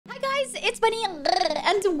guys, it's Bunny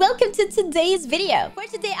and welcome to today's video. For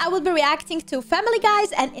today, I will be reacting to Family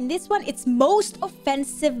Guys, and in this one, it's most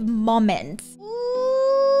offensive moments.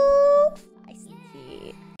 Ooh,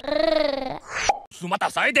 feisty. プスまた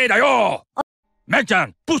最低だよ。メグちゃ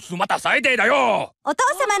ん、プスまた最低だよ。お父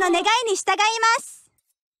様の願いに従います。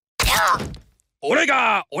俺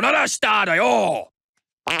がおならしただよ。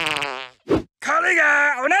彼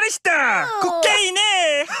がおならした。こっけいね。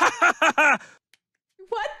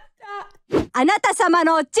あなた様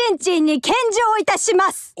のチンチンに献上いたし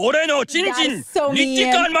ます。俺のチンチン、2時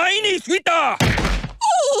間前に過ぎた。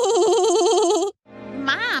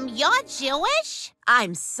Mom, you're Jewish?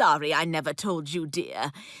 I'm sorry I never told you,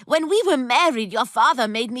 dear. When we were married, your father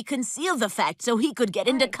made me conceal the fact so he could get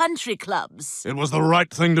into country clubs. It was the right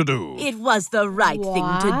thing to do. It was the right thing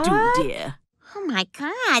to do, dear. Oh my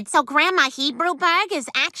God, so Grandma Hebrewberg is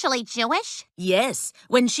actually Jewish? Yes,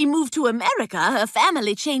 when she moved to America, her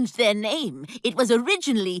family changed their name. It was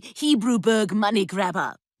originally Hebrewberg Money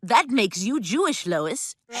Grabber. That makes you Jewish,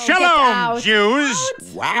 Lois. Shalom, Jews!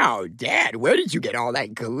 Wow, Dad, where did you get all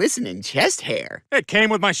that glistening chest hair? It came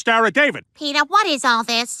with my Star of David. Peter, what is all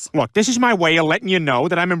this? Look, this is my way of letting you know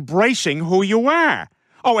that I'm embracing who you are.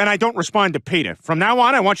 Oh, and I don't respond to Peter. From now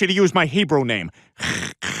on, I want you to use my Hebrew name.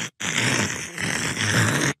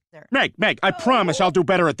 Meg, I promise I'll do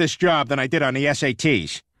better at this job than I did on the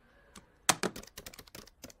SATs.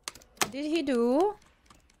 What did he do?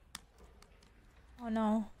 Oh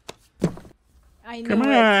no. I knew Come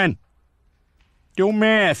on. Do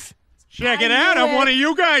math. Check it out. I'm one of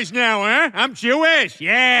you guys now, huh? I'm Jewish.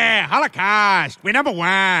 Yeah, Holocaust. We're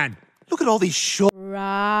 #1. Look at all these short.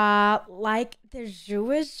 Like the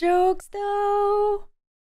Jewish jokes though?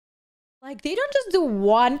 Like they don't just do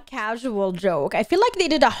one casual joke. I feel like they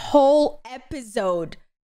did a whole episode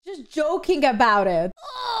just joking about it.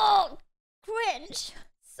 Oh, cringe.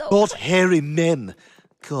 So Short, hairy men.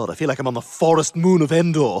 God, I feel like I'm on the forest moon of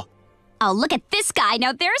Endor. Oh, look at this guy.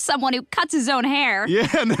 Now there's someone who cuts his own hair.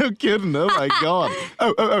 Yeah, no kidding. Oh, my God.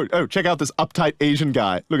 Oh, check out this uptight Asian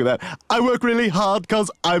guy. Look at that. I work really hard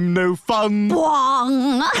because I'm no fun.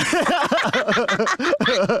 Bwong.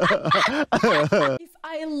 if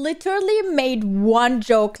I literally made one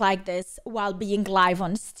joke like this while being live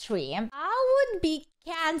on stream, I would be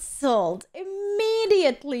cancelled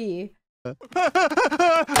immediately.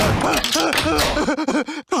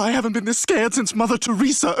 I haven't been this scared since Mother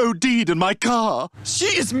Teresa OD'd in my car. She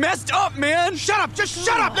is messed up, man! Shut up! Just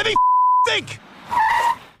shut up! Let me think!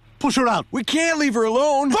 Push her out. We can't leave her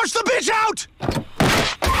alone! Push the bitch out!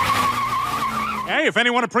 Hey, if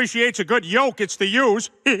anyone appreciates a good yoke, it's the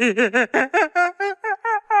use.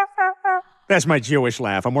 That's my Jewish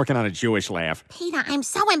laugh. I'm working on a Jewish laugh. Peter, I'm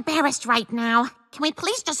so embarrassed right now. Can we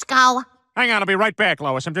please just go? Hang on, I'll be right back,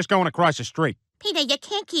 Lois. I'm just going across the street. Peter, you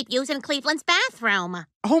can't keep using Cleveland's bathroom.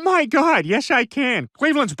 Oh my God, yes I can.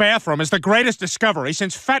 Cleveland's bathroom is the greatest discovery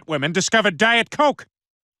since fat women discovered Diet Coke.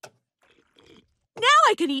 Now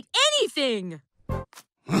I can eat anything. But,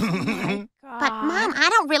 Mom, I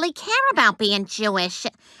don't really care about being Jewish,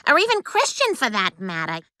 or even Christian for that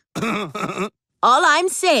matter. All I'm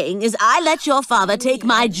saying is I let your father take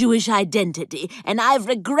my Jewish identity, and I've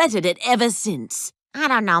regretted it ever since. I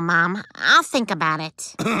don't know, Mom. I'll think about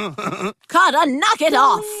it. Carter, knock it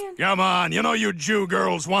off! Come on, you know you Jew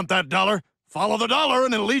girls want that dollar. Follow the dollar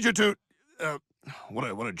and it'll lead you to... what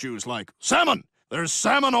are Jews like? Salmon! There's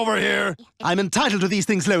salmon over here! I'm entitled to these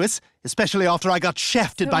things, Lois, especially after I got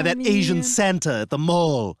shafted by that Asian Santa at the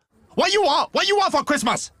mall. What you want? What you want for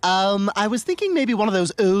Christmas? I was thinking maybe one of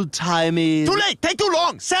those old-timey... Too late! Take too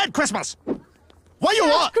long! Sad Christmas! What you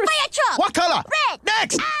want? Fire truck. What color? Red.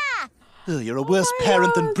 Next! Ah! Oh, you're a worse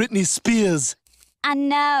parent than Britney Spears. I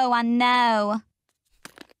know.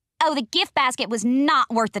 Oh, the gift basket was not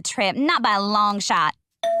worth the trip. Not by a long shot.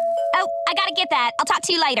 Oh, I gotta get that. I'll talk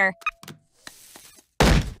to you later.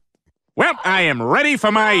 Well, I am ready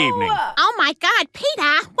for my evening. Oh, my God,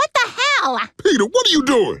 Peter, what the hell? Peter, what are you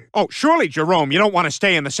doing? Oh, surely, Jerome, you don't want to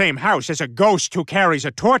stay in the same house as a ghost who carries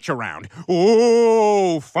a torch around.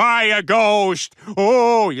 Oh, fire ghost.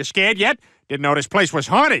 Oh, you scared yet? Didn't know this place was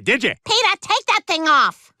haunted, did you? Peter, take that thing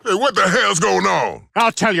off. Hey, what the hell's going on?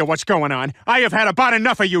 I'll tell you what's going on. I have had about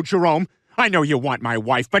enough of you, Jerome. I know you want my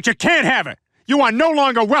wife, but you can't have her. You are no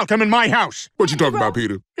longer welcome in my house. What you talking about,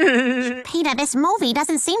 Peter? Peter, this movie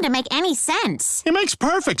doesn't seem to make any sense. It makes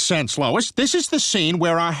perfect sense, Lois. This is the scene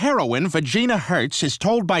where our heroine, Virginia Hertz, is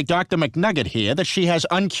told by Dr. McNugget here that she has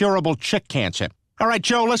uncurable chick cancer. All right,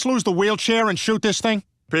 Joe, let's lose the wheelchair and shoot this thing.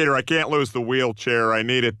 Peter, I can't lose the wheelchair. I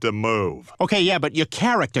need it to move. Okay, yeah, but your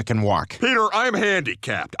character can walk. Peter, I'm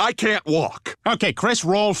handicapped. I can't walk. Okay, Chris,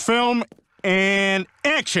 roll film and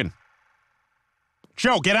action.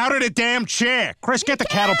 Joe, get out of the damn chair. Chris, get the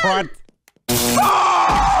cattle prod.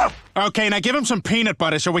 Okay, now give him some peanut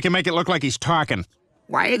butter so we can make it look like he's talking.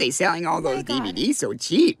 Why are they selling all those DVDs so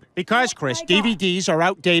cheap? Because, Chris, DVDs are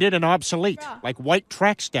outdated and obsolete, like white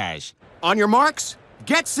track stars. On your marks,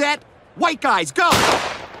 get set, white guys, go!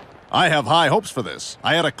 I have high hopes for this.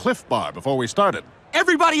 I had a Cliff Bar before we started.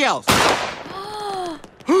 Everybody else!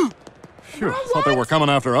 Phew, thought they were coming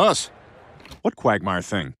after us. What Quagmire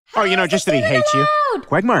thing? Oh, you know, just that he hates you.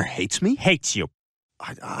 Quagmire hates me? Hates you.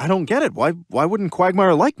 I don't get it. Why wouldn't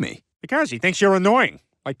Quagmire like me? Because he thinks you're annoying.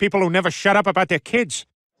 Like people who never shut up about their kids.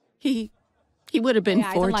 He would have been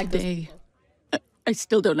four today. I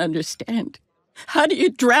still don't understand. How do you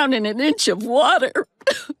drown in an inch of water?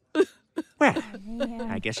 Well,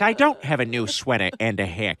 I guess I don't have a new sweater and a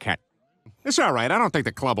haircut. It's all right. I don't think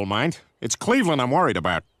the club will mind. It's Cleveland I'm worried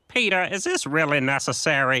about. Peter, is this really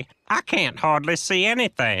necessary? I can't hardly see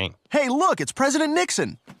anything. Hey, look, it's President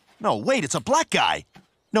Nixon. No, wait, it's a black guy.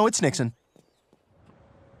 No, it's Nixon.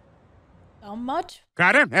 How much?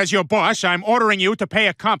 Carter, as your boss, I'm ordering you to pay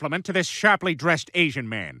a compliment to this sharply dressed Asian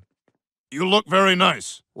man. You look very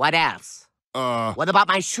nice. What else? What about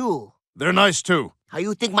my shoe? They're nice too. How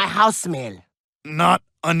you think my house smell? Not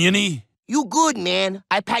oniony. You good, man.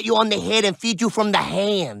 I pat you on the head and feed you from the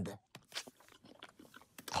hand.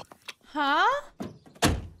 Huh?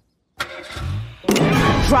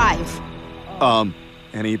 Drive.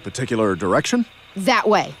 Any particular direction? That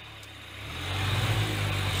way.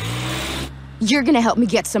 You're gonna help me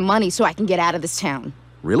get some money so I can get out of this town.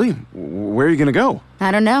 Really? Where are you gonna go?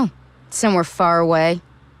 I don't know. Somewhere far away.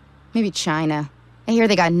 Maybe China. I hear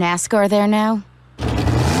they got NASCAR there now.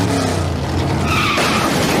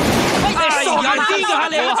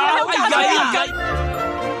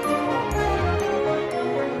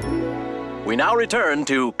 We now return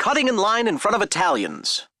to cutting in line in front of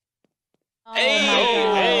Italians.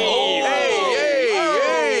 Hey,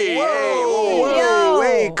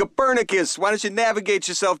 Copernicus, why don't you navigate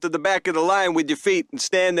yourself to the back of the line with your feet and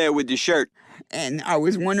stand there with your shirt? And I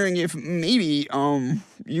was wondering if maybe,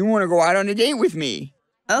 you want to go out on a date with me.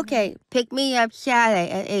 Okay, pick me up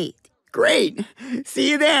Saturday at 8. Great.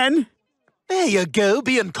 See you then. There you go,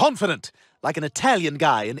 being confident, like an Italian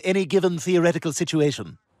guy in any given theoretical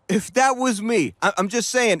situation. If that was me, I'm just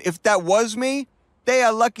saying, if that was me, they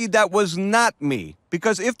are lucky that was not me.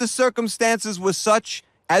 Because if the circumstances were such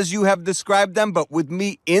as you have described them, but with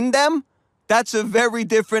me in them, that's a very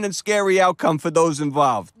different and scary outcome for those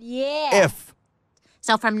involved. Yeah.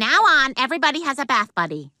 So from now on, everybody has a bath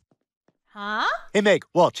buddy. Huh? Hey, Meg,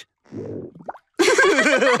 watch.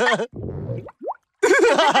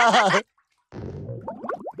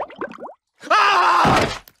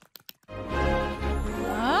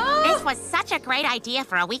 This was such a great idea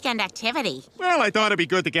for a weekend activity. Well, I thought it'd be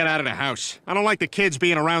good to get out of the house. I don't like the kids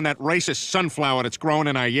being around that racist sunflower that's growing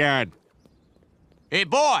in our yard. Hey,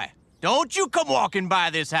 boy, don't you come walking by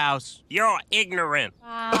this house. You're ignorant.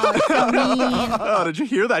 Oh, did you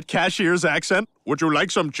hear that cashier's accent? Would you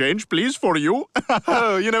like some change, please, for you?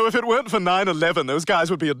 Oh, you know, if it weren't for 9/11, those guys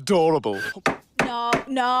would be adorable.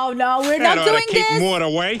 No, we're not doing keep this. Mort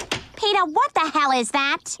away. Peter, what the hell is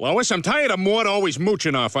that? Lois, I'm tired of Mort always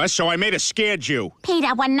mooching off us, so I made a scared Jew.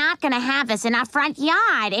 Peter, we're not gonna have this in our front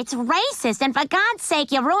yard. It's racist, and for God's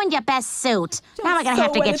sake, you ruined your best suit. Now we're gonna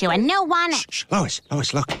have to get you a new one. Shh,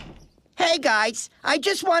 Lois, look. Hey, guys, I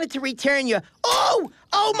just wanted to return you. Oh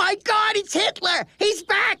my God, it's Hitler! He's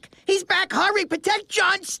back! He's back! Hurry, protect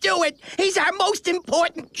Jon Stewart! He's our most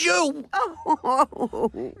important Jew!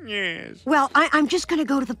 Yes. Well, I'm just gonna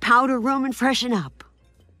go to the powder room and freshen up.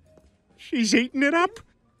 She's eating it up?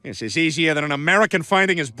 This is easier than an American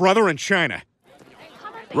finding his brother in China.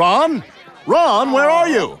 Ron? Ron, where are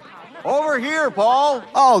you? Over here, Paul.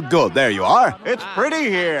 Oh, good, there you are. It's pretty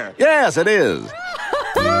here. Yes, it is.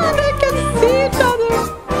 They can see each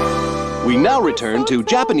other. We now return to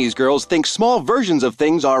Japanese girls think small versions of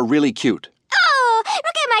things are really cute. Oh, look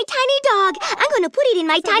at my tiny dog. I'm going to put it in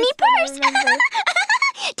my tiny purse.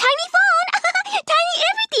 Tiny phone. Tiny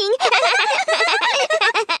everything.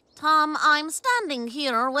 Tom, I'm standing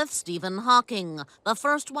here with Stephen Hawking, the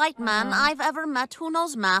first white man I've ever met who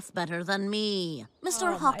knows math better than me.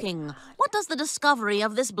 Mr. Hawking, what does the discovery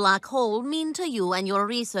of this black hole mean to you and your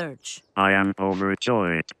research? I am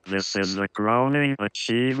overjoyed. This is the crowning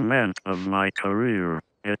achievement of my career.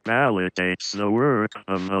 It validates the work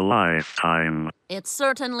of a lifetime. It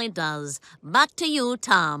certainly does. Back to you,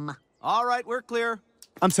 Tom. All right, we're clear.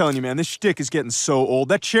 I'm telling you, man, this shtick is getting so old.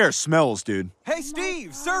 That chair smells, dude. Hey,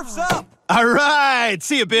 Steve, surf's up! All right,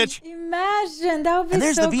 see ya, bitch. Imagine, that would be And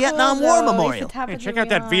there's so the Vietnam cool, War though, Memorial. if it happened Hey, check in out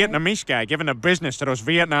that real life. Vietnamese guy giving the business to those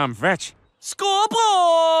Vietnam vets.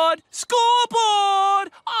 Scoreboard! Scoreboard!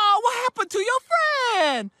 Oh, what happened to your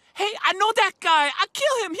friend? Hey, I know that guy. I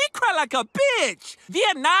kill him. He cried like a bitch.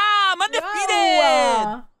 Vietnam,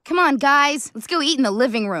 undefeated! Come on, guys. Let's go eat in the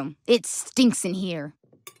living room. It stinks in here.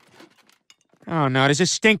 Oh, no. Does it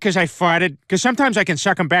stink because I farted? Because sometimes I can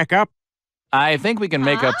suck them back up. I think we can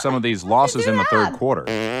make up some of these losses in the third quarter.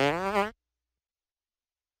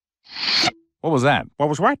 What was that? What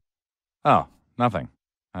was what? Oh, nothing.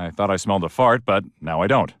 I thought I smelled a fart, but now I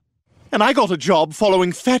don't. And I got a job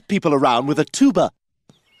following fat people around with a tuba.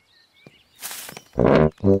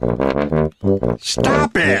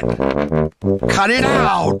 Stop it! Cut it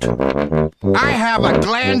out! I have a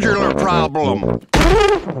glandular problem.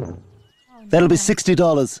 That'll be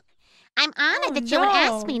 $60. I'm honored that you would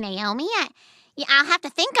ask me, Naomi. I'll have to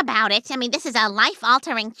think about it. I mean, this is a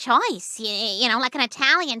life-altering choice. You know, like an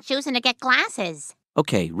Italian choosing to get glasses.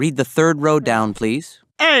 Okay, read the third row down, please.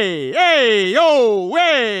 Hey, hey, oh,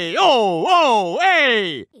 hey, oh, oh,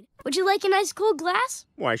 hey! Would you like an ice cold glass?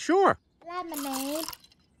 Why, sure. Lemonade.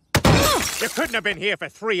 You couldn't have been here for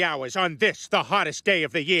 3 hours on this, the hottest day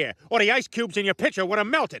of the year, or the ice cubes in your pitcher would have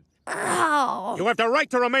melted. Oh. You have the right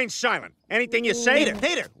to remain silent. Anything you say...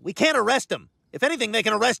 Peter, we can't arrest him. If anything, they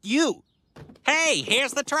can arrest you. Hey,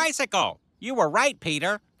 here's the tricycle. You were right,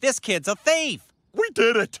 Peter. This kid's a thief. We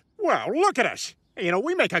did it. Well, look at us. You know,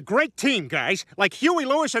 we make a great team, guys, like Huey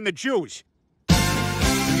Lewis and the Jews.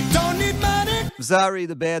 Don't need money. Sorry,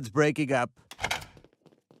 the band's breaking up.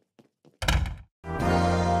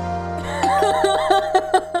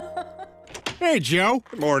 Hey, Joe.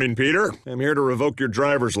 Good morning, Peter. I'm here to revoke your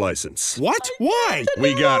driver's license. What? Why?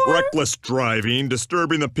 We got reckless driving,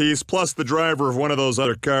 disturbing the peace, plus the driver of one of those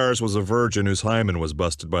other cars was a virgin whose hymen was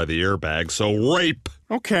busted by the airbag, so rape.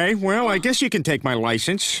 Okay, well, I guess you can take my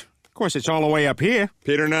license. Of course, it's all the way up here.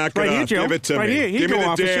 Peter, knock right it here, off. Joe. Give it to right me. Here. Give me the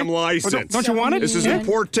officer. damn license. Oh, don't you want it? This is in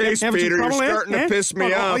poor taste, Having some Peter. You're trouble there? starting to piss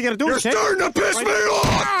me off. All you gotta do You're is take starting to piss me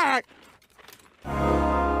off!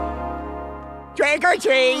 Trick or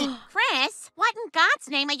treat! Chris, what in God's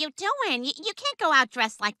name are you doing? You can't go out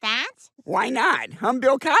dressed like that. Why not? I'm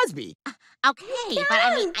Bill Cosby. Okay, but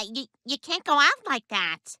I mean, you can't go out like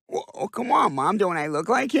that. Oh, come on, Mom. Don't I look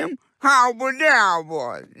like him? How boy? Yeah.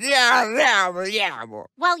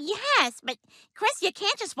 Well, yes, but Chris, you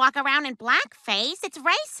can't just walk around in blackface. It's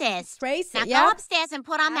racist. Racist, Now yeah. go upstairs and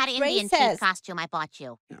put on that Indian chief costume I bought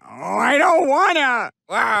you. Oh, I don't wanna.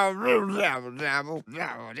 You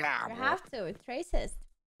have to. It's racist.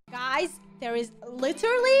 Guys, there is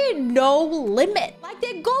literally no limit. Like,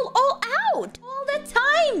 they go all out all the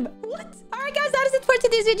time. What? Alright guys, that is it for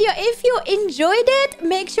today's video. If you enjoyed it,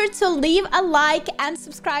 make sure to leave a like and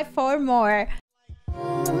subscribe for more.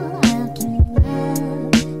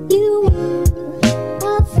 You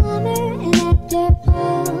are a farmer and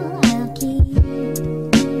actor.